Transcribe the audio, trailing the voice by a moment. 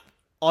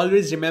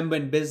always remember,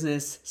 in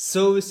business,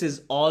 service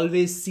is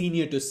always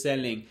senior to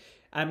selling.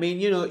 I mean,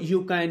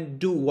 you can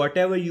do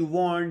whatever you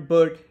want,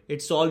 but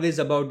it's always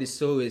about the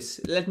service.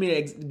 Let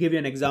me give you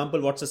an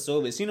example. What's a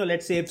service?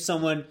 Let's say if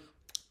someone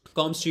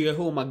comes to your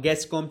home, a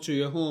guest comes to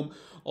your home,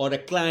 or a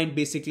client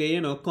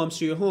basically, comes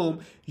to your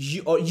home,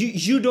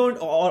 you don't,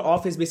 or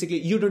office basically,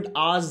 you don't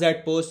ask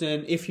that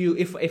person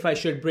if I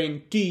should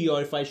bring tea,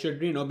 or if I should,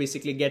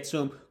 basically get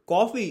some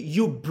coffee.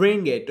 You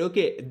bring it.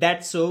 Okay,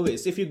 that's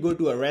service. If you go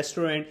to a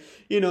restaurant,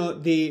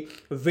 the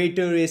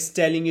waiter is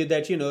telling you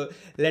that,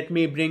 let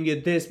me bring you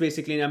this,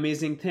 basically an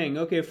amazing thing,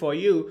 okay, for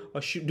you,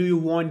 or do you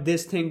want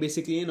this thing,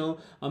 basically,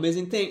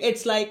 amazing thing.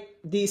 It's like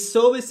the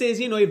services,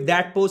 if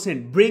that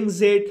person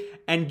brings it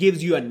and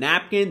gives you a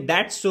napkin,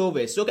 that's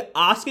service. Okay,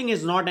 asking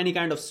is not any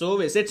kind of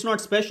service. It's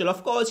not special.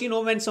 Of course,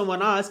 when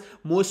someone asks,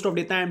 most of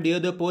the time the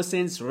other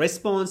person's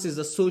response is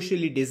a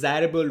socially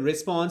desirable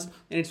response,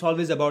 and it's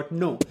always about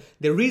no.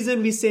 The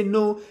reason we say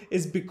no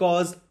is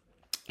because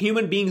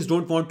human beings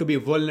don't want to be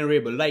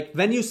vulnerable. Like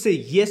when you say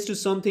yes to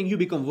something, you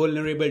become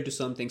vulnerable to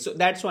something. So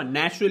that's why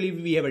naturally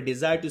we have a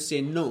desire to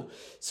say no.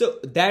 So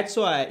that's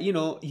why,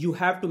 you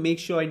have to make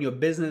sure in your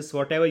business,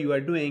 whatever you are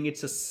doing,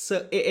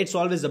 it's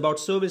always about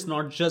service,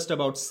 not just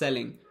about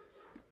selling.